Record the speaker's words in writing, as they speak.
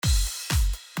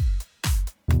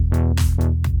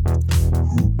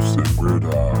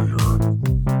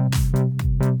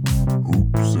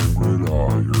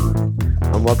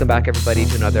welcome back everybody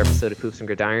to another episode of Hoops and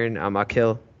Gridiron. I'm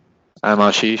Akhil, I'm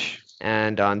Ashish.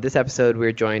 and on this episode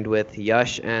we're joined with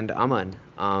Yash and Aman.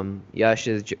 Yash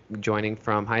is joining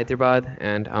from Hyderabad,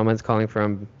 and Aman's calling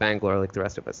from Bangalore, like the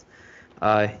rest of us.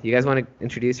 You guys want to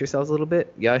introduce yourselves a little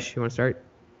bit? Yash, you want to start?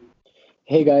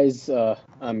 Hey guys,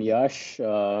 I'm Yash.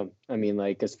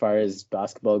 As far as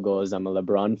basketball goes, I'm a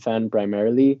LeBron fan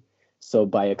primarily. So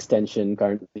by extension,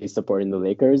 currently supporting the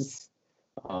Lakers.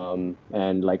 And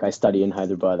I study in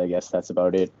Hyderabad. I guess that's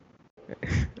about it.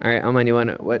 All right, Aman,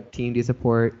 what team do you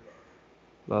support?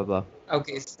 Blah blah.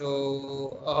 Okay,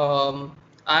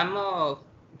 I'm a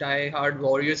die-hard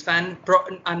Warriors fan.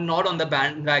 I'm not on the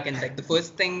bandwagon. Like the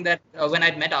first thing that when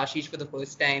I'd met Ashish for the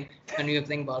first time when we were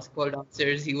playing basketball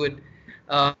downstairs, he would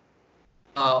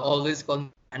always call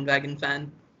me bandwagon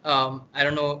fan. I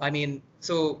don't know.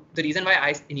 So the reason why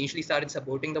I initially started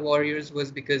supporting the Warriors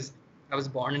was because I was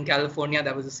born in California.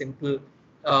 That was a simple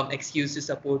excuse to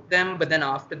support them. But then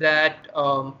after that,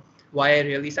 why I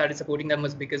really started supporting them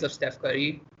was because of Steph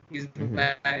Curry. He's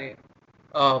my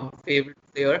favorite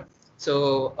player.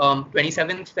 So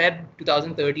 27th Feb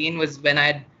 2013 was when I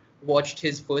had watched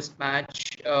his first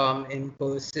match in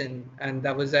person, and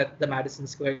that was at the Madison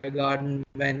Square Garden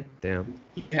when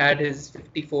he had his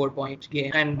 54-point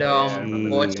game. And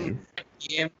watching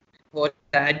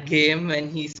that game when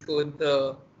he scored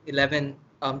the 11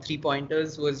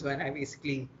 3-pointers was when I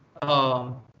basically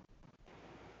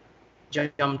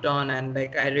jumped on, and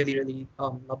I really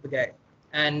love the guy.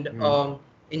 And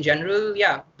in general,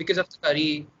 yeah, because of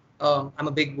Curry, I'm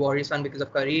a big Warriors fan because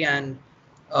of Curry, and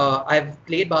I've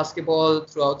played basketball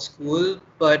throughout school,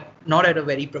 but not at a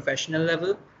very professional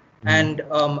level. And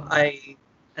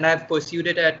I've pursued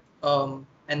it at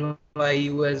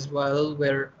NYU as well,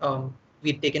 where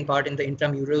we'd taken part in the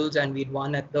intramurals and we'd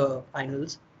won at the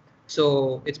finals.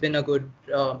 So it's been a good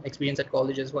experience at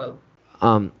college as well.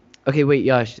 Okay, wait,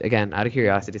 Yash, again, out of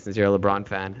curiosity, since you're a LeBron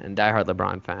fan and diehard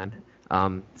LeBron fan,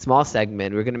 small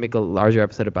segment, we're going to make a larger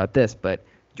episode about this, but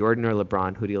Jordan or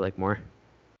LeBron, who do you like more?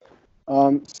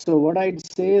 So what I'd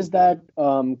say is that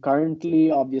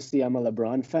currently, obviously, I'm a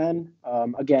LeBron fan.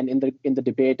 Again, in the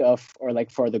debate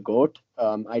for the GOAT,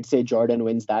 I'd say Jordan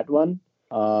wins that one.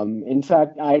 In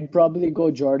fact, I'd probably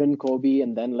go Jordan, Kobe,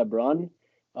 and then LeBron.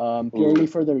 Purely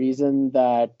for the reason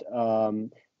that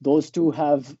those two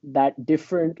have that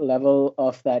different level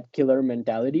of that killer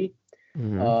mentality,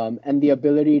 and the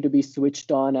ability to be switched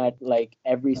on at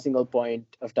every single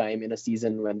point of time in a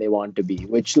season when they want to be,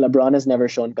 which LeBron has never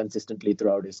shown consistently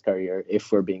throughout his career,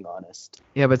 if we're being honest.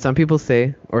 Yeah, but some people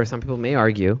say, or some people may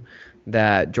argue,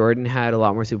 that Jordan had a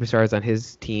lot more superstars on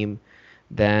his team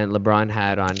than LeBron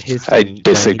had on his team. I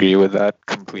disagree with that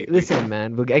completely. Listen,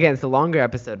 man. Again, it's a longer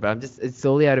episode, but it's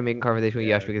solely out of making conversation with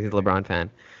Yash because he's a LeBron fan.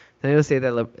 Then he'll say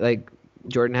that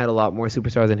Jordan had a lot more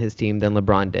superstars on his team than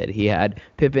LeBron did. He had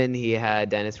Pippen, he had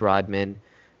Dennis Rodman,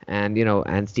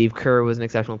 and Steve Kerr was an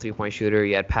exceptional three-point shooter.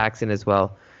 He had Paxson as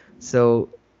well. So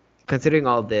considering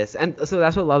all this, and so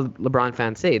that's what a lot of LeBron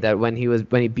fans say, that when he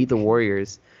beat the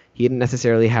Warriors, he didn't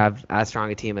necessarily have as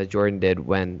strong a team as Jordan did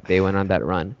when they went on that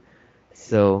run.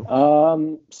 So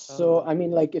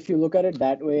if you look at it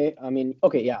that way,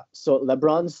 okay, yeah. So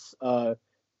LeBron's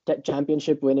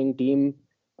championship winning team,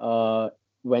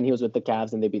 when he was with the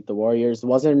Cavs and they beat the Warriors,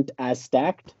 wasn't as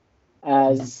stacked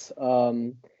as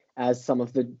some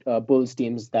of the Bulls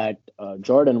teams that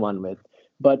Jordan won with.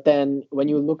 But then when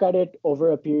you look at it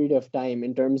over a period of time,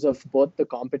 in terms of both the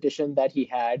competition that he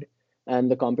had and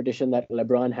the competition that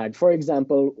LeBron had, for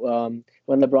example,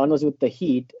 when LeBron was with the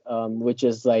Heat, which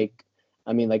is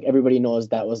everybody knows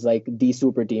that was the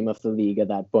super team of the league at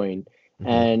that point.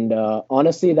 And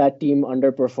honestly, that team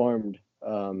underperformed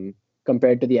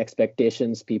compared to the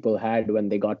expectations people had when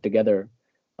they got together.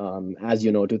 As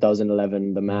you know,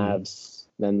 2011, the Mavs,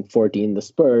 then 14, the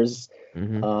Spurs.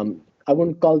 I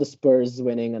wouldn't call the Spurs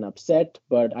winning an upset,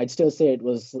 but I'd still say it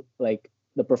was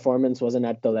the performance wasn't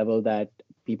at the level that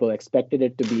people expected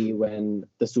it to be when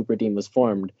the super team was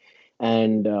formed.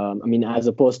 And as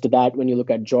opposed to that, when you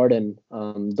look at Jordan,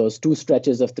 those two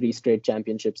stretches of 3 straight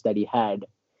championships that he had,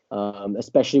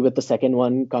 especially with the second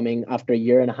one coming after a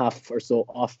year and a half or so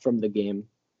off from the game,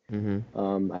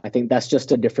 I think that's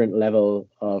just a different level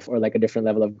of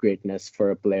greatness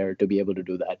for a player to be able to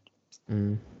do that.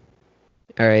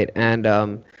 All right, and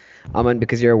Aman,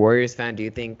 because you're a Warriors fan, do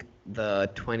you think the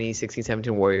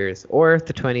 2016-17 Warriors or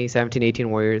the 2017-18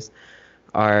 Warriors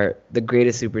are the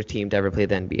greatest super team to ever play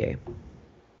the NBA?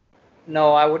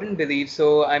 No, I wouldn't believe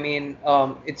so.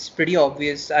 It's pretty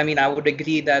obvious. I would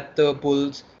agree that the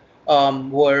Bulls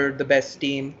were the best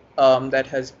team that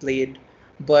has played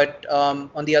But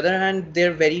on the other hand,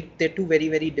 they're two very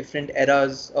very different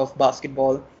eras of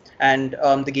basketball, and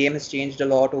the game has changed a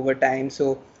lot over time.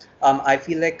 So I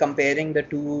feel like comparing the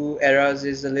two eras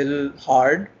is a little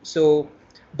hard. So,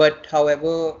 but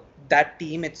however, that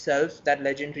team itself, that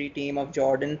legendary team of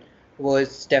Jordan,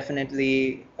 was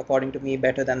definitely, according to me,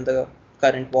 better than the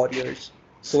current Warriors.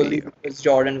 Solely because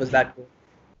Jordan was that good.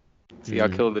 See,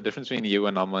 Akhil, the difference between you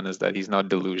and Aman is that he's not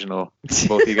delusional.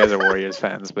 Both you guys are Warriors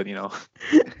fans, but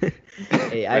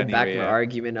Hey, I backed my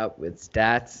argument up with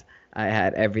stats. I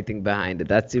had everything behind it.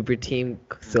 That super team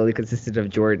solely consisted of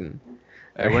Jordan.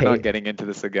 We're not getting into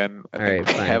this again. I think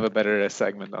we have a better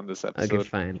segment on this episode. Okay,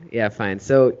 fine. Yeah, fine.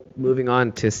 So moving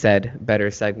on to said better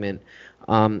segment.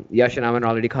 Yash and Aman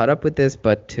already caught up with this,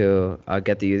 but to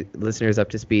get the listeners up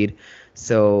to speed.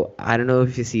 So I don't know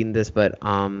if you've seen this, but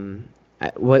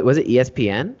what was it?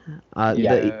 ESPN?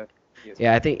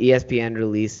 Yeah, I think ESPN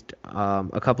released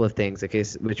a couple of things, okay,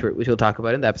 which we'll talk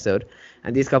about in the episode.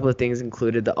 And these couple of things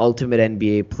included the Ultimate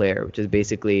NBA Player, which is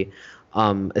basically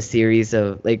a series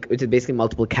of which is basically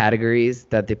multiple categories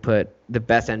that they put the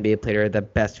best NBA player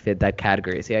that best fit that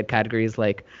category. So you had categories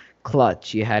like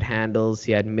clutch, you had handles,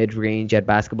 you had mid-range, you had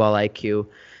basketball IQ.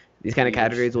 These kind of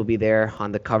categories will be there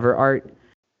on the cover art.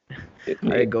 All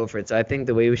right, go for it. So I think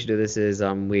the way we should do this is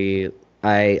I'll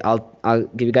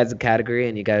give you guys a category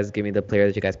and you guys give me the player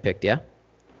that you guys picked, yeah?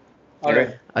 All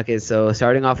right. Okay, so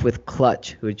starting off with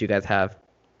clutch, who did you guys have?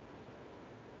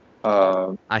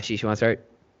 Ashish, you want to start?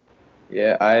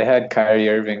 Yeah, I had Kyrie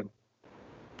Irving.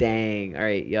 Dang. All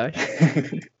right, Yash?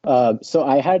 So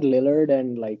I had Lillard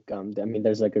and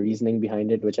there's a reasoning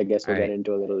behind it, which I guess we'll get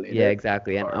into a little later. Yeah,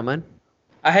 exactly. And Aman?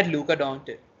 I had Luka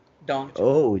Doncic.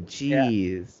 Oh, jeez.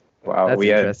 Yeah. Wow, that's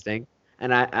interesting.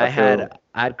 And I had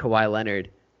Kawhi Leonard.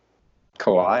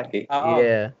 Kawhi?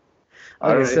 Yeah.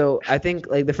 Okay, right. So I think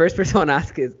the first person I want to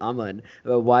ask is Aman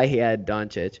about why he had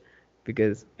Doncic,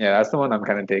 because that's the one I'm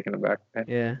kind of taken aback by.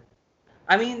 Yeah.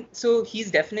 I mean, so he's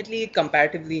definitely a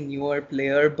comparatively newer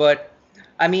player, but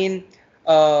I mean,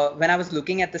 when I was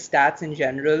looking at the stats in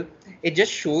general, it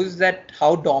just shows that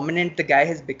how dominant the guy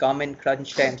has become in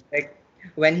crunch time. Like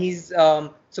when he's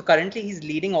so currently he's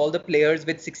leading all the players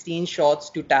with 16 shots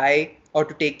to tie or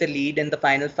to take the lead in the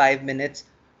final 5 minutes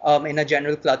in a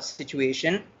general clutch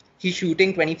situation. He's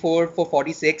shooting 24 for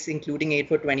 46, including 8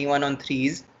 for 21 on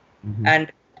threes. Mm-hmm.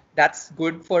 And that's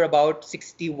good for about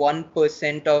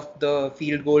 61% of the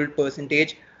field goal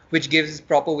percentage, which gives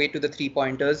proper weight to the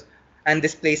three-pointers. And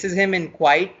this places him in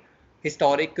quite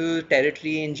historical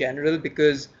territory in general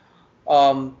because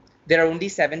there are only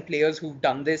 7 players who've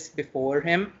done this before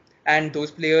him. And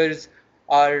those players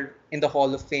are in the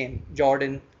Hall of Fame: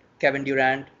 Jordan, Kevin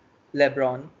Durant,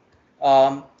 LeBron.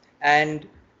 And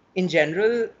in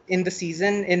general, in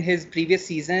his previous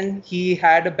season, he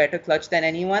had a better clutch than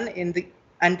anyone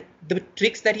and the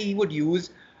tricks that he would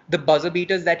use, the buzzer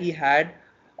beaters that he had,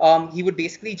 he would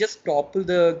basically just topple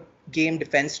the game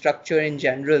defense structure in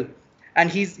general. And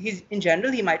he's in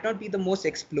general, he might not be the most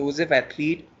explosive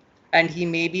athlete, and he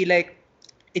may be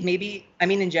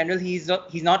in general, he's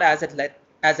not as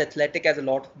athletic as a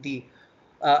lot of the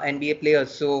NBA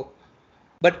players. So,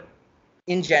 but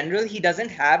in general, he doesn't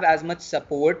have as much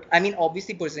support. I mean,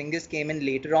 obviously Porzingis came in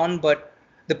later on, but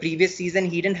the previous season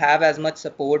he didn't have as much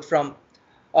support from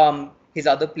his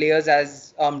other players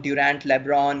as Durant,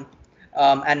 LeBron,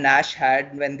 and Nash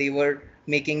had when they were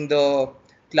making the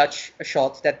clutch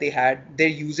shots that they had. Their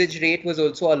usage rate was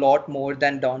also a lot more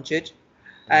than Doncic.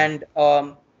 And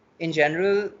in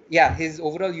general, his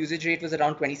overall usage rate was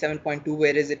around 27.2,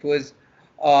 whereas it was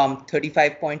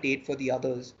 35.8 for the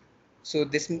others. So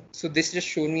this just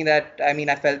showed me that,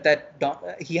 I felt that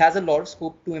he has a lot of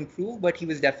scope to improve, but he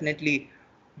was definitely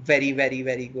very, very,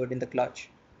 very good in the clutch.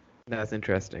 That's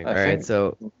interesting. All right,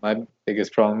 so my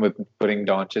biggest problem with putting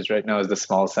Doncic right now is the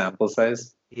small sample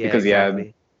size. Yeah, because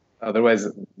exactly. Otherwise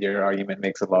your argument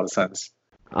makes a lot of sense.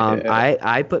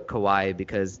 I put Kawhi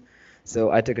because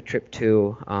I took a trip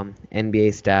to NBA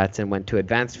stats and went to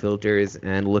advanced filters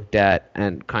and looked at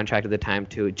and contracted the time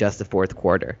to just the fourth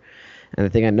quarter. And the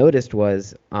thing I noticed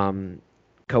was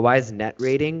Kawhi's net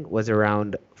rating was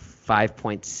around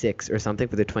 5.6 or something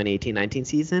for the 2018-19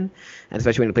 season, and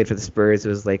especially when he played for the Spurs, it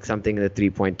was something in the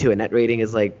 3.2. And net rating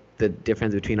is the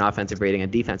difference between offensive rating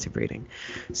and defensive rating.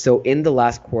 So in the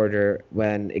last quarter,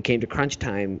 when it came to crunch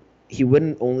time, he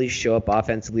wouldn't only show up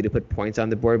offensively to put points on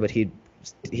the board, but he'd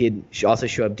also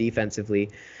show up defensively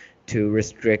to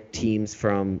restrict teams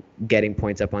from getting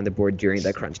points up on the board during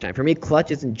that crunch time. For me,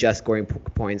 clutch isn't just scoring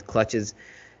points. Clutch is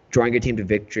drawing your team to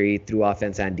victory through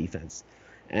offense and defense.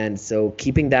 And so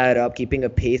keeping that up, keeping a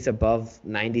pace above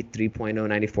 93.0,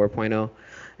 94.0,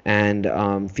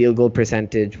 and field goal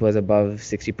percentage was above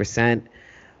 60%.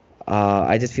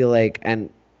 I just feel like, and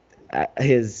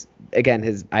his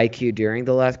IQ during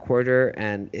the last quarter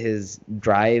and his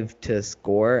drive to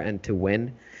score and to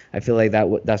win, I feel like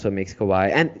that's what makes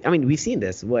Kawhi. And I mean, we've seen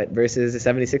this versus the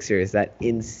 76ers, that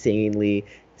insanely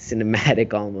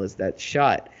cinematic almost that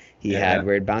shot he had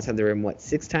where it bounced on the rim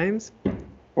 6 times?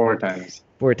 4 times.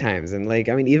 4 times. And like,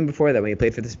 I mean, even before that, when he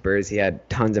played for the Spurs, he had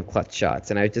tons of clutch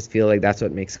shots. And I just feel like that's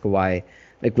what makes Kawhi,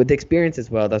 like with the experience as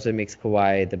well, that's what makes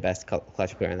Kawhi the best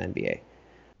clutch player in the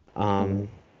NBA.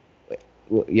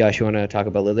 Yash, you want to talk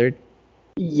about Lillard?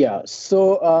 Yeah.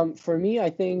 So for me, I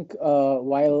think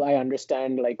while I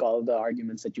understand like all the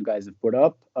arguments that you guys have put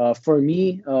up, for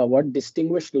me, what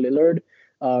distinguished Lillard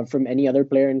from any other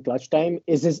player in clutch time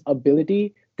is his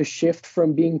ability to shift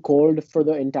from being cold for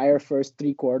the entire first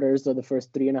 3 quarters or the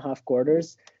first 3.5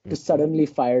 quarters to suddenly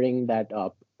firing that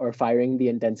up, or firing the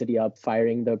intensity up,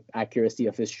 firing the accuracy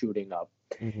of his shooting up.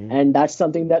 And that's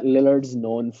something that Lillard's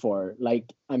known for.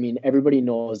 Like, I mean, everybody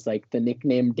knows like the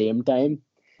nickname Dame Time.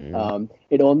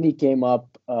 It only came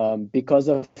up because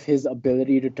of his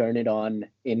ability to turn it on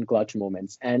in clutch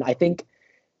moments. And I think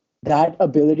that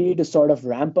ability to sort of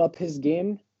ramp up his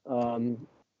game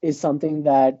is something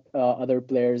that other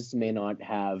players may not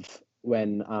have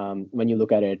when you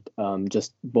look at it,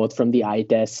 just both from the eye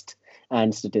test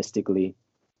and statistically.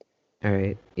 All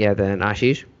right. Yeah, then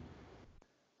Ashish?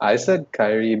 I said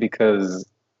Kyrie because,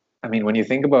 I mean, when you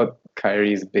think about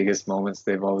Kyrie's biggest moments,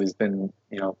 they've always been,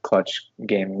 clutch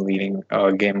game winning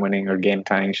or game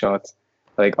tying shots.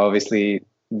 Like, obviously,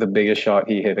 the biggest shot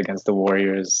he hit against the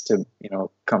Warriors to,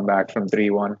 come back from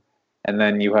 3-1. And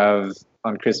then you have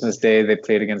on Christmas Day, they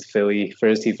played against Philly.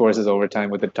 First, he forces overtime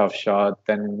with a tough shot.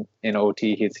 Then in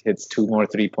OT, he hits 2 more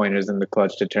 3-pointers in the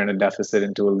clutch to turn a deficit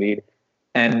into a lead.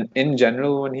 And in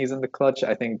general, when he's in the clutch,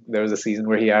 I think there was a season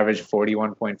where he averaged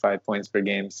 41.5 points per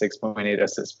game, 6.8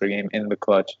 assists per game in the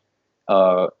clutch.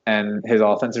 And his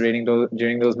offensive rating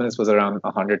during those minutes was around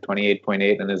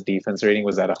 128.8, and his defense rating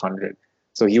was at 100.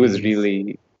 So he was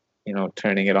really,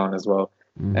 turning it on as well.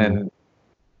 And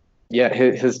yeah,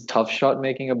 his tough shot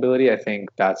making ability, I think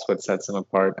that's what sets him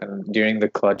apart. And during the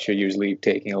clutch, you're usually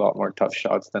taking a lot more tough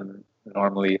shots than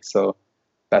normally. So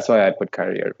that's why I put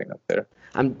Kyrie Irving up there.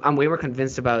 I'm way more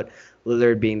convinced about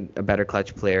Lillard being a better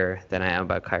clutch player than I am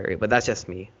about Kyrie, but that's just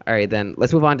me. All right, then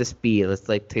let's move on to speed. Let's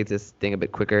take this thing a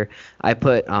bit quicker. I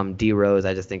put D Rose.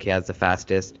 I just think he has the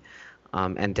fastest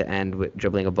end to end with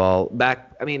dribbling a ball.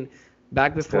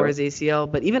 Back before his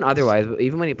ACL, but even otherwise,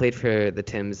 even when he played for the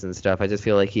Timbs and stuff, I just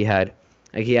feel like he's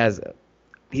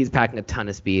packing a ton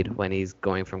of speed when he's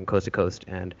going from coast to coast,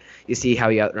 and you see how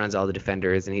he outruns all the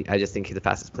defenders, and I just think he's the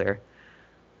fastest player.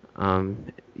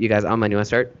 You guys, Aman, you want to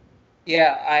start?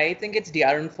 Yeah, I think it's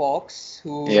De'Aaron Fox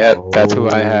who. Yeah, that's who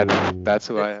I had.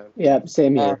 Yeah,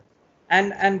 same here.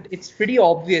 And it's pretty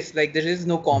obvious, like there is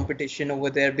no competition over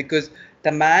there because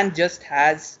the man just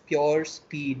has pure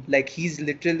speed. Like he's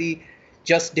literally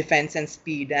just defense and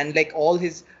speed, and like all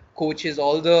his coaches,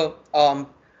 all the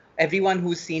everyone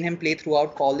who's seen him play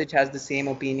throughout college has the same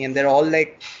opinion. They're all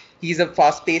like, he's a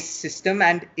fast-paced system,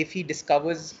 and if he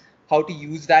discovers how to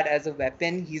use that as a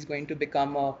weapon, he's going to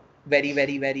become a very,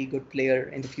 very, very good player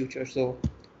in the future. So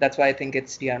that's why I think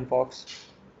it's De'Aaron Fox.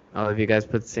 Oh, have you guys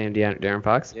put the same De'Aaron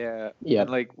Fox? Yeah. And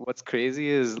like what's crazy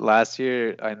is last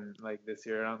year and like this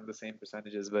year around the same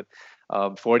percentages, but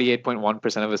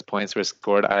 48.1% of his points were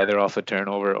scored either off a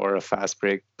turnover or a fast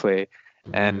break play.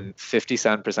 And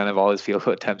 57% of all his field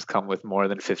goal attempts come with more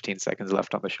than 15 seconds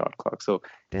left on the shot clock. So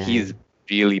he's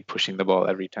really pushing the ball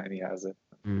every time he has it.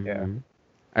 Yeah.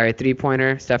 All right,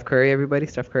 3-pointer, Steph Curry, everybody.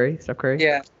 Steph Curry.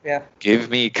 Yeah. Give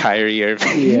me Kyrie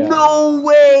Irving. Yeah. No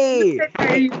way!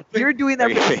 You're doing that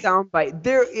with a soundbite.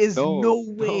 There is no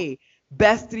way.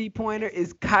 Best 3-pointer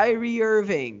is Kyrie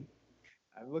Irving.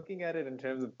 I'm looking at it in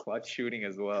terms of clutch shooting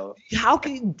as well. How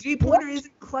can 3-pointer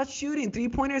isn't clutch shooting?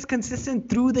 3-pointer is consistent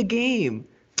through the game.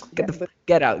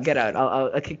 Get out.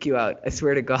 I'll kick you out. I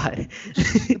swear to God.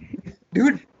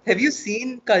 Dude, have you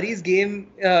seen Curry's game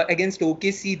against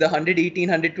OKC, the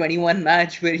 118-121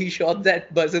 match where he shot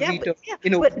that buzzer beater?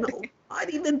 But no, not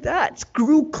even that.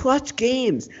 Screw clutch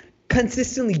games.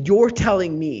 Consistently, you're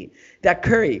telling me that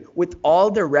Curry, with all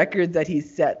the records that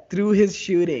he's set through his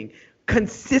shooting,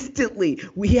 consistently,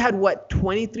 he had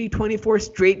 24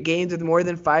 straight games with more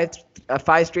than five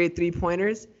straight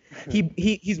 3-pointers. He's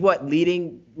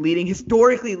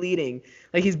historically leading.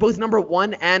 Like he's both number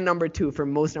 1 and number 2 for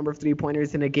most number of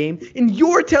 3-pointers in a game. And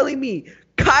you're telling me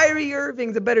Kyrie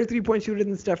Irving's a better 3-point shooter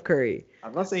than Steph Curry.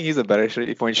 I'm not saying he's a better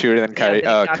 3-point shooter than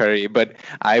Curry, but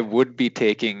I would be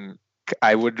taking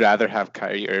I would rather have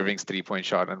Kyrie Irving's 3-point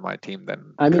shot on my team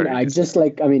than I mean, Curry's.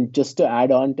 just to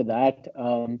add on to that,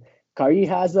 Curry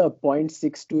has a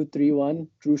 .6231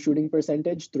 true shooting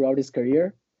percentage throughout his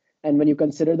career. And when you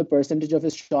consider the percentage of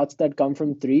his shots that come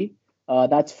from three,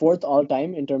 that's fourth all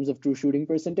time in terms of true shooting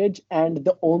percentage. And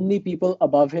the only people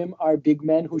above him are big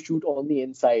men who shoot only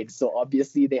inside. So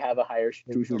obviously they have a higher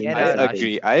true shooting Get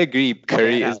percentage. out, I agree.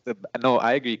 Curry Get is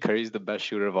I agree. Curry's the best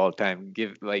shooter of all time.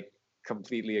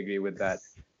 Completely agree with that.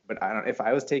 But if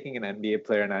I was taking an NBA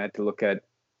player and I had to look at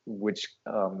which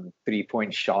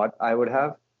 3-point shot I would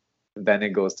have, then it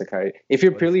goes to Kyrie. If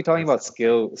you're purely talking about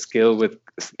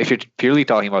if you're purely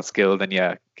talking about skill, then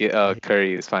yeah,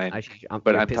 Curry is fine.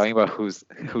 But I'm talking about whose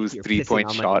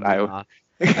 3-point shot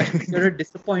You're a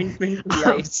disappointment.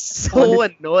 I'm so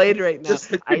annoyed right now.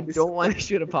 Just look at I this. don't want to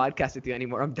shoot a podcast with you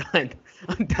anymore. I'm done.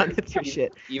 I'm done with your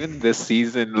shit. Even this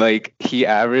season, he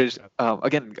averaged.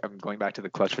 Again, I'm going back to the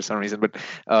clutch for some reason, but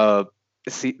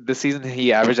this season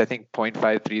he averaged I think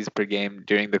 0.5 threes per game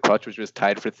during the clutch, which was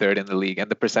tied for third in the league, and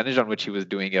the percentage on which he was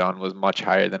doing it on was much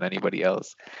higher than anybody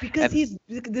else. Because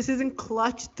this isn't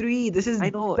clutch 3. This is I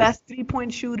know. best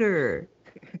 3-point shooter.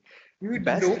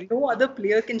 No other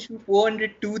player can shoot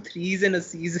 402 threes in a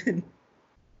season.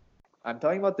 I'm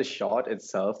talking about the shot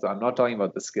itself, so I'm not talking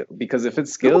about the skill. Because if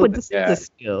it's skill, No, but this yeah. is a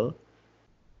skill.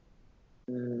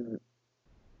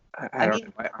 I don't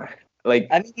know.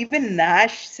 I mean, even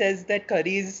Nash says that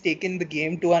Curry has taken the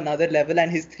game to another level,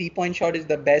 and his 3-point shot is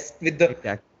the best with the.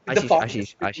 Exactly. with the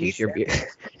fastest Ashish,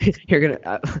 release. you're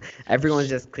gonna. Everyone's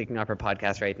just clicking off our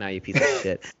podcast right now. You piece of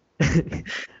shit.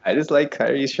 I just like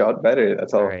Kyrie's shot better.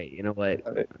 That's all. All right. You know what?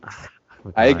 Got it.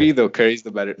 Oh, I God. agree, though. Curry's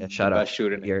the better, Yeah, the shut up. best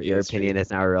shooter. in Your NBA history. opinion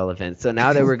is now irrelevant. So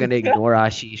now that we're going to ignore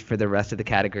Ashish for the rest of the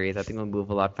categories, I think we'll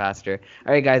move a lot faster.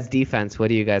 All right, guys, defense. What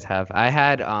do you guys have? I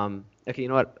had okay, you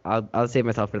know what? I'll save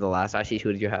myself for the last. Ashish,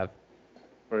 who did you have?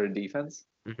 For defense,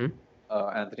 Mhm.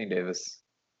 Anthony Davis.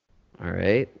 All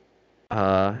right.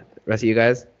 Rest of you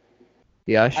guys?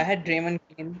 Yash? I had Draymond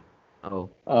Green.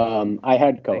 Oh, I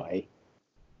had Kawhi.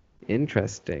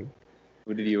 interesting.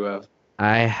 Who did you have?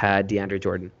 I had DeAndre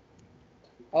Jordan.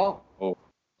 Oh,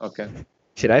 Okay.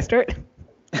 Should I start?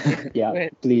 Yeah,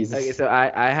 Wait. please. Okay, so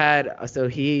I had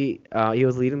he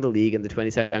was leading the league in the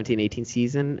 2017-18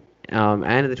 season and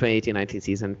in the 2018-19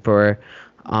 season for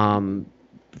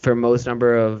most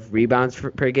number of rebounds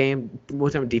per game,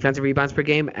 most number of defensive rebounds per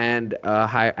game, and a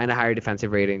higher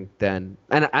defensive rating than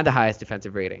and the highest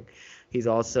defensive rating. He's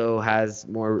also has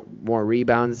more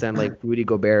rebounds than like Rudy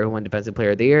Gobert, who won Defensive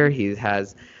Player of the Year. He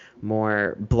has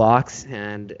more blocks,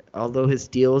 and although his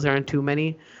steals aren't too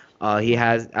many,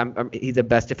 he's the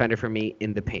best defender for me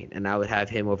in the paint, and I would have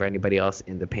him over anybody else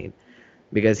in the paint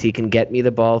because he can get me the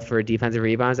ball for defensive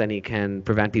rebounds and he can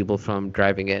prevent people from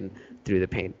driving in through the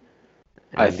paint.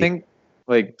 I And think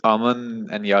Aman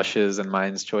and Yash's and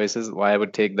mine's choices, why I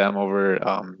would take them over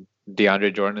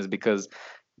DeAndre Jordan is because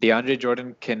DeAndre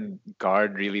Jordan can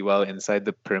guard really well inside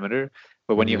the perimeter.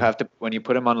 But when when you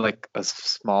put him on like a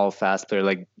small, fast player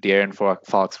like De'Aaron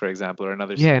Fox, for example, or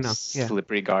another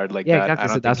slippery guard like that, exactly. I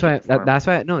So don't that's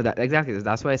think why he'd exactly.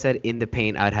 That's why I said in the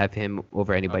paint I'd have him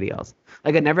over anybody else.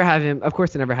 Like I'd never have him. Of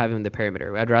course, I never have him in the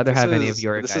perimeter. I'd rather have any of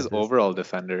your This guys. is overall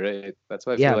defender, right? That's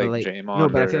why I Yeah, feel but like like Draymond. no,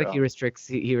 but I feel or, like he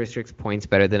restricts points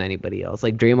better than anybody else.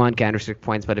 Like Draymond can restrict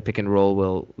points, but a pick and roll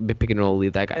will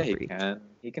leave that guy yeah, free.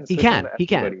 he can. He switch can, on to he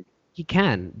can. everybody. He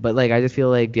can, but like I just feel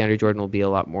like DeAndre Jordan will be a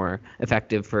lot more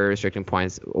effective for restricting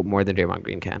points more than Draymond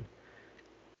Green can.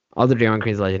 Although Draymond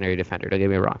Green's a legendary defender, don't get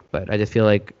me wrong, but I just feel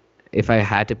like if I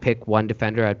had to pick one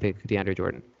defender, I'd pick DeAndre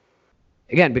Jordan.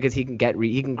 Again, because he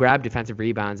can grab defensive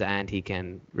rebounds and he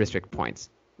can restrict points,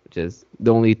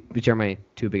 which are my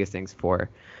two biggest things for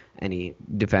any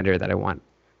defender that I want.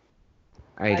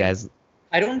 All right, guys.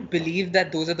 I don't believe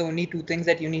that those are the only two things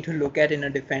that you need to look at in a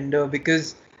defender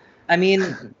because, I mean,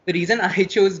 the reason I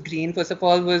chose Green first of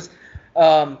all was,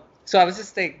 so I was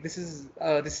just like, this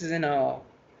is in a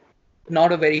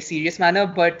not a very serious manner,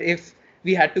 but if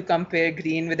we had to compare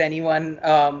Green with anyone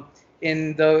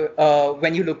in the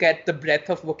when you look at the breadth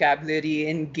of vocabulary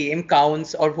in game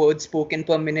counts or words spoken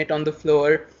per minute on the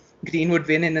floor, Green would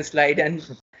win in a slide.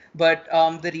 But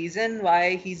the reason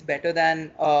why he's better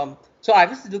than so I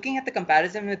was looking at the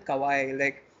comparison with Kawhi.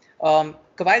 Like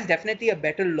Kawhi is definitely a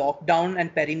better lockdown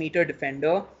and perimeter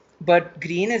defender, but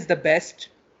Green is the best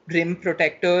rim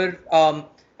protector.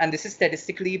 And this is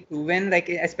statistically proven, like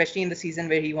especially in the season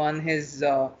where he won his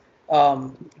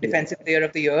Defensive Player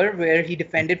of the Year, where he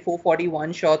defended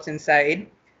 441 shots inside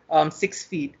 6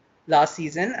 feet last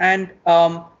season, and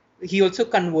he also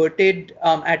converted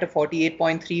at a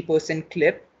 48.3%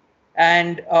 clip.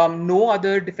 And no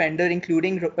other defender,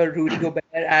 including Rudy Gobert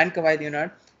and Kawhi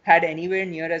Leonard, had anywhere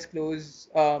near as close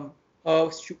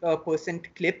a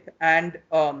percent clip and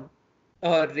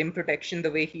rim protection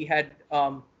the way he had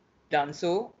done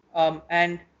so.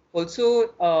 And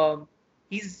also,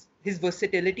 his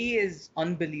versatility is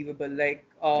unbelievable. Like,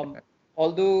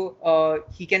 although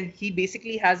he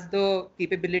basically has the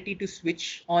capability to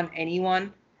switch on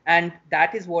anyone, and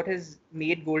that is what has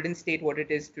made Golden State what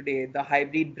it is today, the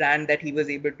hybrid brand that he was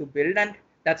able to build. And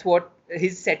that's what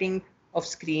his setting of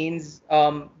screens,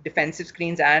 defensive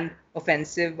screens and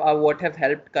offensive, are what have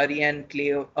helped Curry and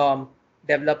Clay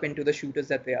develop into the shooters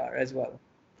that they are as well.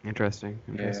 Interesting.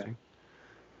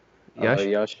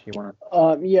 Yash, you wanna?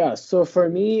 Yeah. So for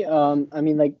me, I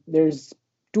mean, like, there's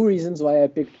two reasons why I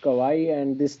picked Kawhi,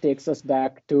 and this takes us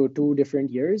back to 2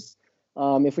 different years.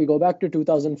 If we go back to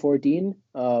 2014,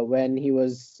 when he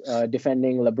was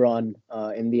defending LeBron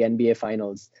in the NBA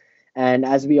Finals, and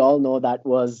as we all know, that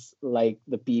was like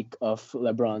the peak of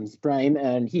LeBron's prime,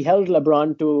 and he held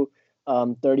LeBron to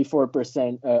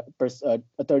 34%,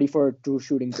 a 34 true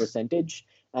shooting percentage,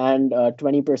 and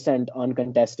 20%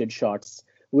 uncontested shots,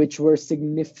 which were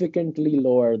significantly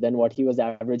lower than what he was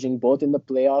averaging both in the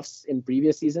playoffs in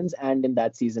previous seasons and in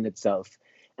that season itself.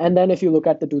 And then if you look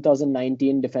at the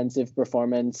 2019 defensive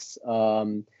performance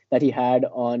that he had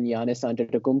on Giannis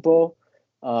Antetokounmpo,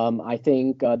 I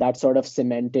think that sort of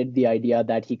cemented the idea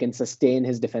that he can sustain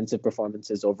his defensive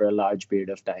performances over a large period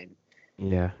of time.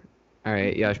 Yeah. All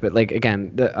right, Yash. But like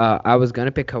again, I was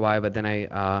gonna pick Kawhi,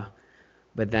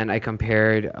 but then I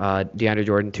compared DeAndre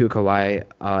Jordan to Kawhi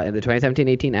in the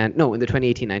 2017-18 and no, in the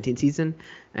 2018-19 season,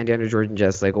 and DeAndre Jordan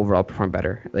just like overall performed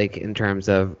better, like in terms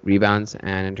of rebounds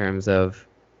and in terms of,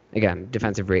 again,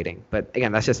 defensive rating. But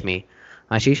again, that's just me.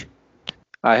 Ashish?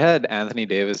 I had Anthony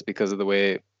Davis because of the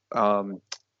way,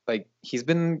 like, he's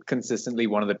been consistently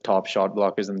one of the top shot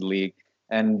blockers in the league.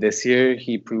 And this year,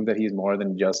 he proved that he's more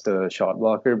than just a shot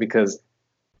blocker, because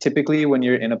typically when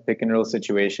you're in a pick and roll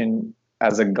situation,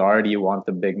 as a guard, you want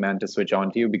the big man to switch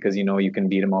on to you because you know you can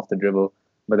beat him off the dribble.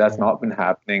 But that's not been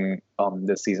happening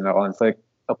this season at all. It's like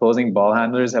opposing ball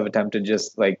handlers have attempted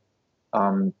just like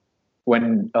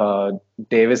when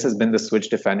Davis has been the switch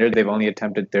defender, they've only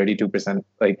attempted 32%.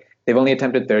 Like, they've only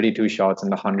attempted 32 shots in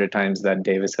the 100 times that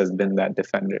Davis has been that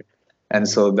defender. And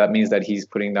so that means that he's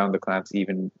putting down the clamps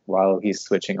even while he's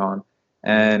switching on.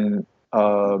 And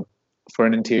for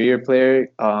an interior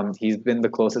player, he's been the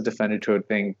closest defender to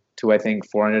I think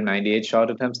 498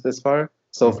 shot attempts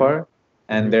so far.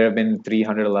 And there have been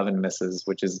 311 misses,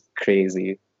 which is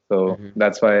crazy. So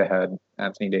that's why I had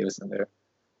Anthony Davis in there.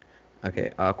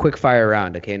 Okay, quick fire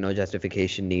round. Okay, no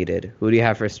justification needed. Who do you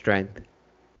have for strength?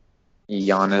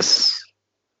 Giannis.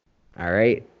 All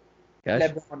right. Gosh?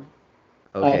 LeBron.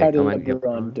 Okay, I had come on,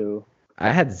 LeBron too. I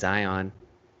had Zion.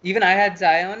 Even I had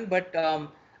Zion, but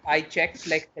I checked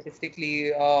like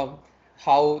statistically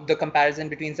how the comparison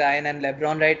between Zion and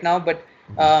LeBron right now. But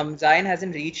Zion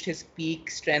hasn't reached his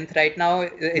peak strength right now.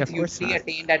 It's of course usually not.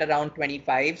 attained at around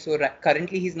 25. So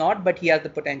currently he's not, but he has the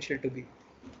potential to be.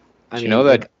 You know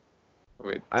that?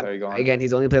 Wait, sorry, go on. Again,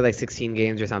 he's only played like 16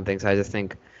 games or something, so I just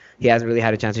think he hasn't really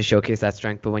had a chance to showcase that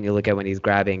strength. But when you look at when he's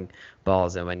grabbing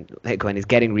balls and when he's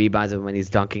getting rebounds and when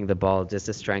he's dunking the ball, just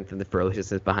the strength and the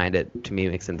ferociousness behind it, to me,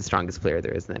 makes him the strongest player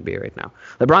there is in the NBA right now.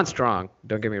 LeBron's strong,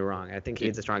 don't get me wrong. I think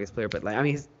he's the strongest player, but like, I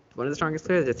mean, he's one of the strongest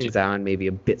players. I think Zion may be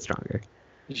a bit stronger.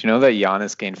 Did you know that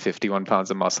Giannis gained 51 pounds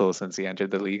of muscle since he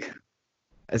entered the league?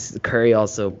 Curry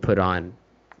also put on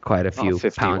quite a few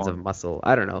 51. pounds of muscle.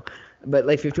 I don't know. But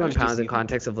like 51 pounds in see.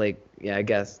 context of like, yeah, I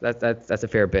guess that's a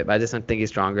fair bit. But I just don't think he's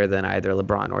stronger than either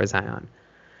LeBron or Zion.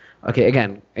 Okay,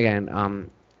 again, all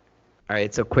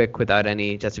right. So quick, without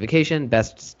any justification,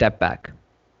 best step back.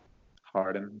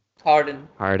 Harden. Harden.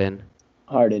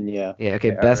 Yeah. Yeah. Okay.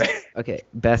 Yeah, Best. right. Okay.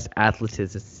 Best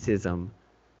athleticism.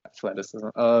 Athleticism.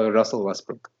 Russell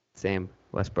Westbrook. Same.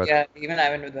 Westbrook. Yeah, even I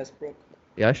went with Westbrook.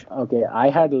 Yash? Okay, I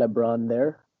had LeBron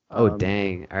there. Oh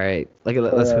dang. All right. Like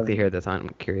let's quickly hear this. I'm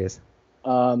curious.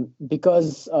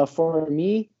 Because for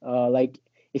me, like,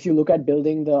 if you look at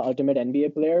building the ultimate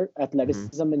NBA player,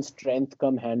 athleticism and strength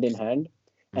come hand in hand.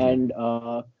 And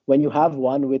when you have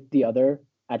one with the other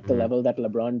at the level that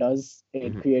LeBron does,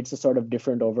 it creates a sort of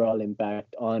different overall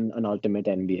impact on an ultimate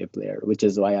NBA player, which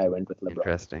is why I went with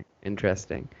LeBron.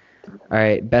 Interesting. All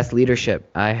right. Best leadership.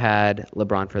 I had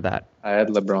LeBron for that. I had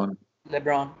LeBron.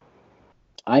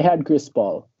 I had Chris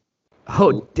Paul.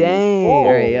 Oh dang!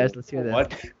 All right, yes, let's hear this.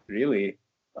 What? Really?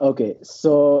 Okay,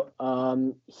 so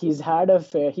he's had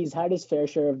his fair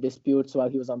share of disputes while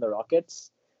he was on the Rockets,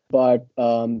 but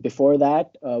before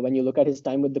that, when you look at his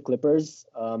time with the Clippers,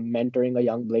 mentoring a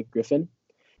young Blake Griffin,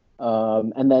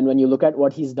 And then when you look at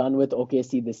what he's done with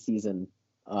OKC this season,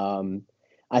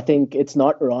 I think it's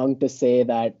not wrong to say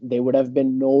that they would have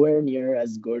been nowhere near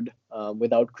as good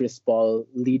without Chris Paul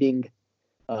leading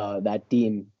that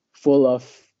team full of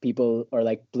people or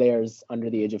like players under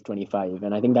the age of 25.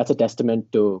 And I think that's a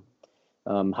testament to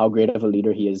how great of a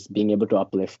leader he is, being able to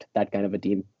uplift that kind of a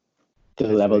team to the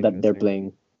That's level very that they're interesting.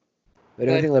 playing. But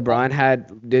don't you think LeBron had?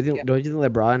 Don't you Yeah. think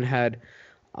LeBron had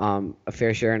a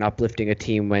fair share in uplifting a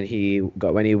team when he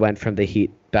went from the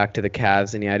Heat back to the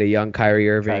Cavs, and he had a young Kyrie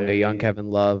Irving, a young Kyrie.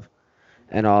 Kevin Love,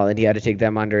 and all, and he had to take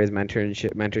them under his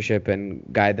mentorship and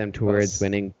guide them towards Plus-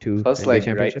 winning two Plus, NBA like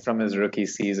championships. right from his rookie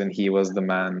season, he was the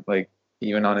man. Like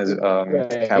even on his Right.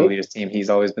 Cavaliers team, he's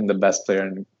always been the best player.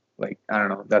 And like I don't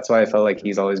know, that's why I felt like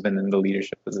he's always been in the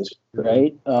leadership position.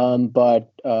 Right.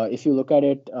 But if you look at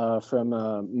it from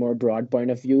a more broad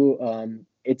point of view,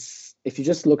 it's if you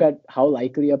just look at how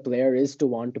likely a player is to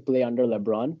want to play under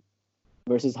LeBron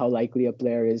versus how likely a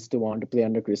player is to want to play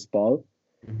under Chris Paul.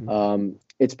 Mhm.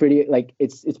 It's pretty like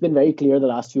it's been very clear the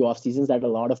last few off seasons that a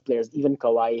lot of players, even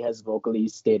Kawhi, has vocally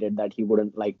stated that he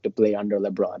wouldn't like to play under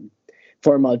LeBron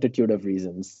for a multitude of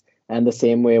reasons. And the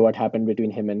same way what happened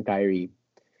between him and Kyrie.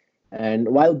 And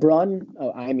while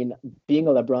I mean, being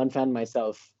a LeBron fan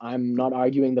myself, I'm not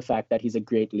arguing the fact that he's a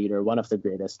great leader, one of the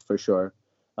greatest for sure.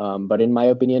 But in my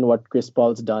opinion, what Chris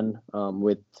Paul's done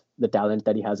with the talent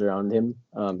that he has around him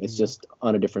is just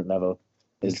on a different level.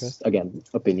 Is Interesting. again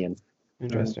opinion.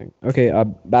 Interesting. Okay,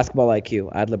 basketball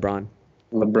IQ. Add LeBron.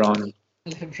 LeBron.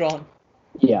 LeBron.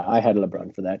 Yeah, I had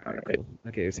LeBron for that. Cool.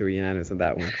 Okay, so we're unanimous on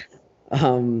that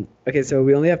one. Okay, so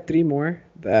we only have three more.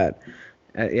 We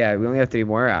only have three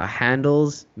more.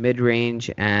 Handles,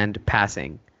 mid-range, and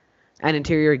passing, and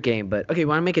interior game. But okay,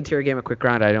 want to make interior game a quick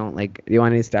round? I don't like. Do you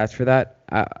want any stats for that?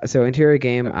 So interior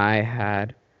game, I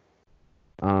had.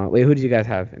 Wait, who did you guys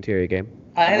have interior game?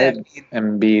 I had Embiid.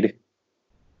 Embiid.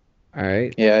 All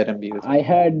right. Yeah, I had Embiid. as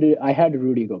well. I had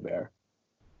Rudy Gobert.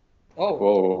 Oh,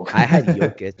 Whoa. I had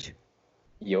Jokic.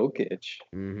 Jokic.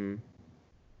 Mm-hmm.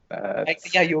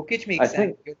 yeah, Jokic makes I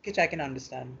sense. Jokic, I can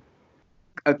understand.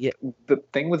 The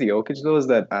thing with Jokic though is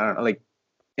that I don't know, like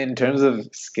in terms of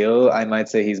skill, I might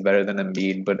say he's better than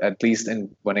Embiid, but at least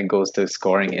when it goes to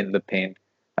scoring in the paint,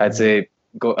 I'd say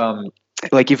go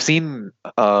like you've seen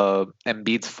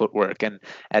Embiid's footwork, and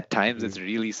at times it's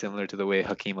really similar to the way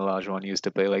Hakeem Olajuwon used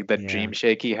to play, like that Yeah. dream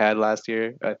shake he had last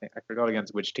year. I think I forgot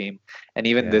against which team, and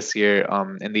even Yeah. this year,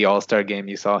 in the All-Star game,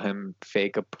 you saw him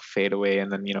fake a fade away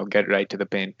and then get right to the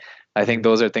paint. I think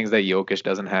those are things that Jokic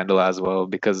doesn't handle as well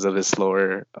because of his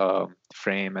slower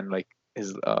frame and like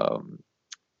his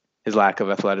lack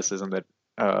of athleticism that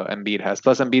Embiid has.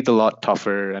 Plus, Embiid's a lot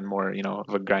tougher and more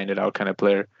of a grinded out kind of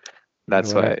player.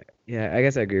 That's Well, why. Yeah, I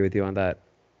guess I agree with you on that.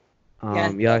 Yeah,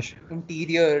 and Yash.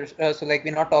 Interior, so like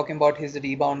we're not talking about his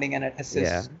rebounding and assists.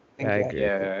 Yeah, things I like agree.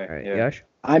 Yeah, All right, yeah. Yash.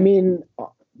 I mean,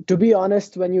 to be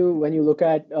honest, when you look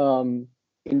at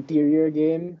interior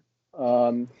game,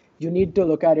 you need to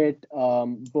look at it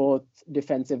both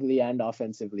defensively and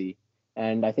offensively.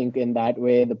 And I think in that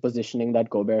way, the positioning that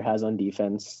Gobert has on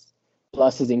defense,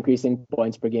 plus his increasing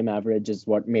points per game average, is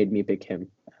what made me pick him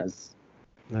as.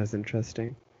 That's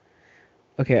interesting.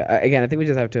 Okay, again, I think we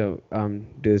just have to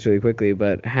do this really quickly.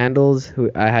 But handles,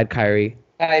 who I had Kyrie.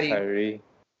 Kyrie. Kyrie.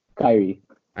 Kyrie.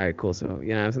 All right, cool. So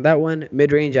so that one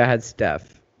mid range, I had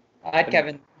Steph. I had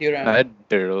Kevin Durant. I had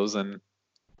DeRozan.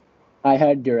 I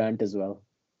had Durant as well.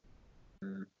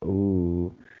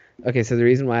 Ooh. Okay, so the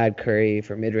reason why I had Curry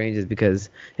for mid range is because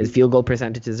his field goal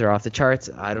percentages are off the charts.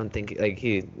 I don't think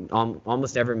he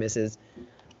almost never misses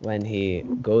when he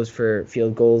goes for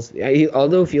field goals.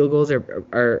 Although field goals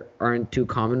aren't too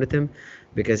common with him,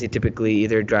 because he typically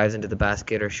either drives into the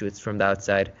basket or shoots from the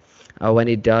outside. When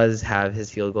he does have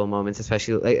his field goal moments,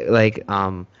 especially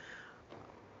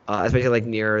especially like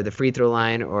near the free throw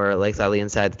line or like slightly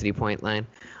inside the 3-point line,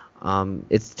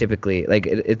 it's typically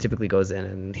it typically goes in,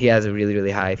 and he has a really, really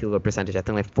high field goal percentage. I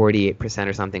think like 48%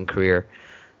 or something career.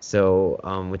 So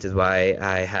which is why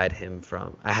I had him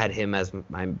as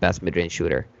my best mid-range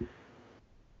shooter.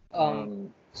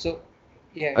 So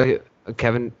yeah. Okay,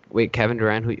 Kevin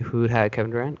Durant. Who had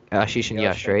Kevin Durant? Ashish and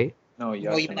Yash, right? No,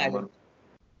 No, even I Yash. would.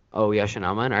 Oh, Yash and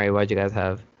Aman. All right, why'd you guys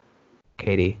have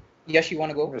Katie? Yash, you want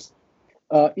to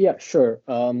go? Yeah, sure.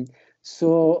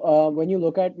 So when you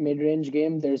look at mid-range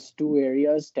game, there's two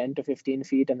areas, 10 to 15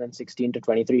 feet and then 16 to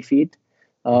 23 feet.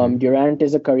 Durant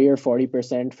is a career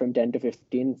 40% from 10 to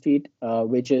 15 feet,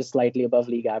 which is slightly above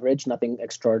league average, nothing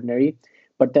extraordinary.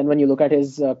 But then when you look at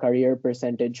his career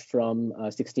percentage from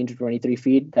 16 to 23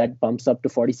 feet, that bumps up to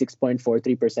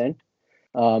 46.43%.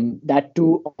 That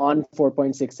too on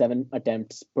 4.67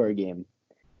 attempts per game.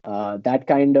 That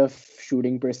kind of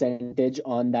shooting percentage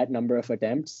on that number of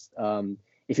attempts,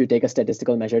 if you take a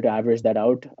statistical measure to average that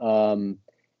out,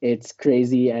 it's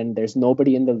crazy. And there's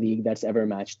nobody in the league that's ever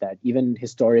matched that. Even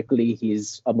historically,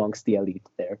 he's amongst the elite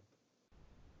there.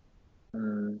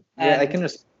 Yeah, I can.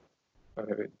 Okay,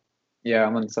 wait. Yeah,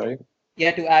 I'm sorry.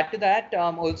 Yeah, to add to that,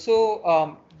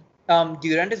 also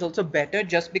Durant is also better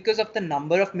just because of the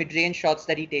number of mid-range shots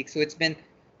that he takes. So it's been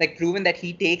like proven that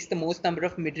he takes the most number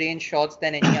of mid-range shots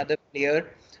than any other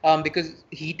player, because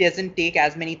he doesn't take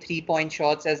as many three-point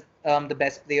shots as the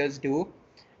best players do,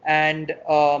 and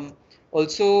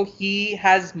also he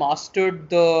has mastered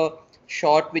the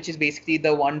shot, which is basically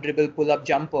the one dribble pull-up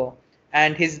jumper,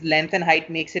 and his length and height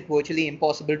makes it virtually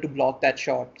impossible to block that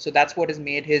shot. So that's what has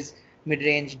made his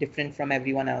mid-range different from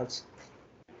everyone else.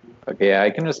 Okay, yeah, I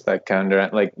can respect Kevin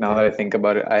Durant. Like now that I think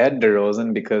about it, I had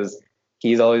DeRozan because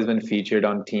he's always been featured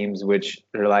on teams which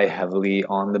rely heavily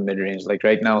on the mid-range. Like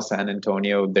right now, San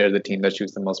Antonio, they're the team that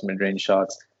shoots the most mid-range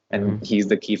shots, and he's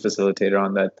the key facilitator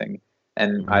on that thing.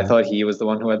 And I thought he was the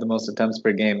one who had the most attempts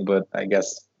per game, but I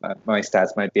guess my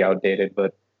stats might be outdated.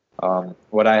 But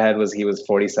what I had was he was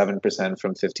 47%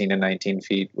 from 15 and 19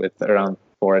 feet with around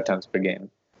 4 attempts per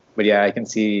game. But yeah, I can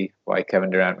see why Kevin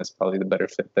Durant was probably the better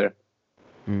fit there.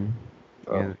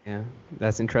 Yeah,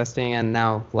 that's interesting. And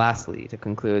now, lastly, to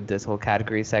conclude this whole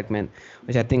category segment,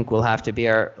 which I think will have to be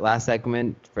our last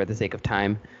segment for the sake of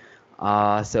time.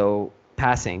 So,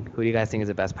 passing. Who do you guys think is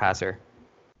the best passer?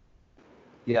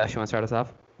 Yeah, you want to start us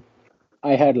off?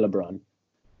 I had LeBron.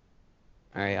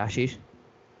 All right, Ashish?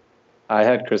 I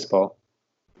had Chris Paul.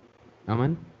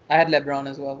 Aman? I had LeBron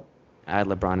as well. I had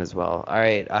LeBron as well. All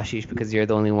right, Ashish, because you're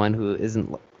the only one who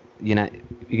isn't,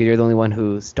 you're the only one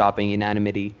who's stopping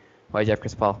unanimity. Why'd you have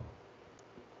Chris Paul?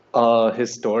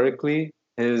 Historically,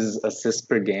 his assists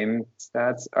per game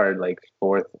stats are like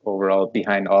 4th overall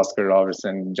behind Oscar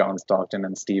Robertson, John Stockton,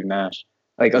 and Steve Nash.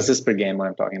 Like assists per game when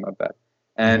I'm talking about that.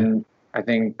 And I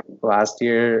think last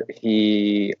year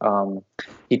he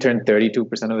turned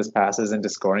 32% of his passes into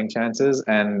scoring chances,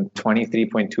 and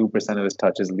 23.2% of his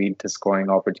touches lead to scoring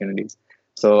opportunities.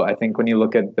 So I think when you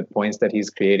look at the points that he's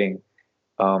creating,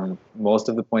 most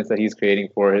of the points that he's creating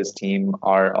for his team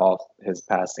are off his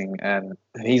passing, and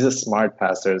he's a smart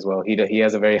passer as well. He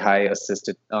has a very high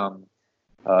assisted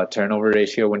turnover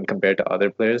ratio when compared to other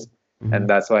players, and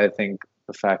that's why I think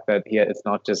the fact that it's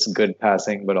not just good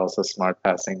passing but also smart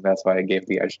passing. That's why I gave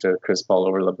the edge to Chris Paul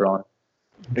over LeBron.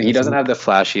 He doesn't have the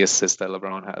flashy assists that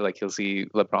LeBron has, like you'll see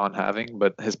LeBron having,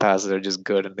 but his passes are just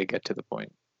good and they get to the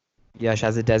point. Yash,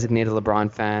 as a designated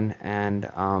LeBron fan, and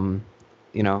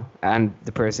and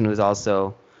the person who's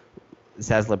also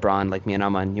says LeBron, like me and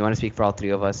Aman, you want to speak for all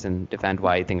three of us and defend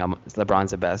why you think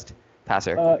LeBron's the best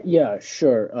passer? Yeah,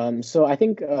 sure. So I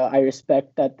think I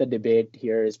respect that the debate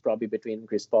here is probably between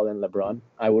Chris Paul and LeBron.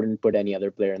 I wouldn't put any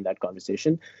other player in that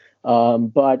conversation.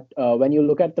 But when you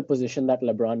look at the position that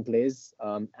LeBron plays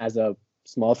as a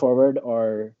small forward,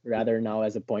 or rather now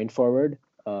as a point forward,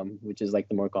 which is like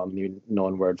the more commonly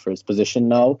known word for his position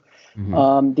now,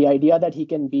 the idea that he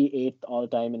can be 8th all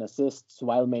time in assists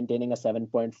while maintaining a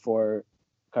 7.4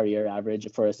 career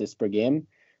average for assists per game,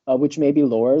 which may be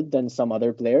lower than some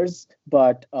other players,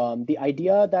 but the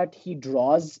idea that he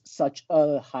draws such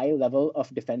a high level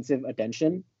of defensive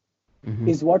attention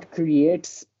is what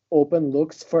creates open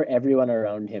looks for everyone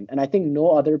around him. And I think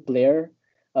no other player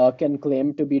can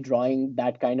claim to be drawing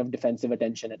that kind of defensive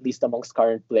attention, at least amongst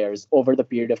current players, over the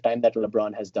period of time that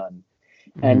LeBron has done.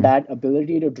 And that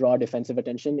ability to draw defensive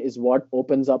attention is what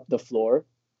opens up the floor.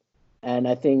 And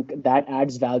I think that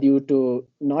adds value to,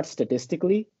 not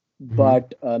statistically,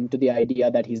 but to the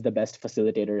idea that he's the best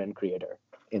facilitator and creator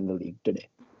in the league today.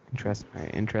 Interesting. Very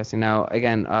interesting. Now,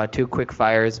 again, 2 quick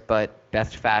fires, but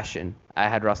best fashion. I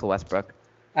had Russell Westbrook.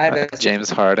 I had Westbrook. James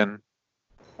Harden.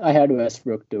 I had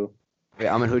Westbrook too. Wait,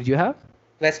 Aman, who did you have?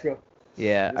 Westbrook.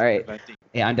 Yeah, all right.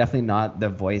 Yeah, I'm definitely not the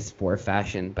voice for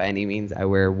fashion by any means. I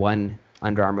wear one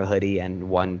Under Armour hoodie and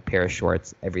one pair of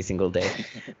shorts every single day.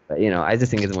 But, I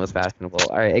just think it's the most fashionable.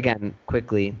 All right, again,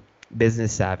 quickly,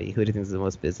 business savvy. Who do you think is the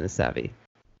most business savvy?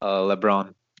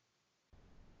 LeBron.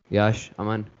 Yash,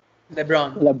 Aman?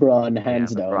 LeBron,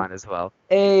 hands down. LeBron as well.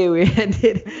 Hey, we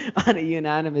ended on a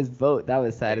unanimous vote. That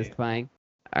was satisfying.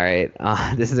 All right,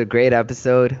 this is a great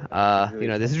episode.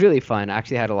 This is really fun. I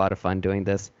actually had a lot of fun doing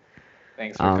this.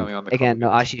 Thanks for coming on the again,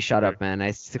 call. no, Ashish, shut up, man.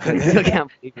 I still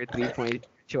can't believe your 3-point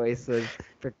choice was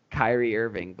for Kyrie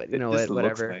Irving, but you know what,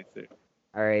 whatever.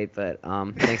 All right, but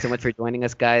thanks so much for joining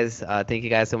us, guys. Thank you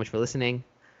guys so much for listening.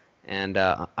 And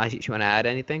Ashish, you want to add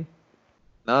anything?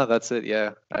 No, that's it.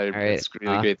 Yeah, right, it's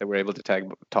really great that we're able to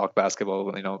talk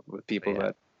basketball, with people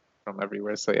that from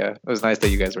everywhere. So yeah, it was nice that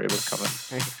you guys were able to come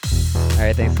in. All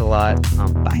right, thanks a lot.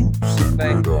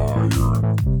 Bye.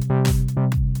 Bye.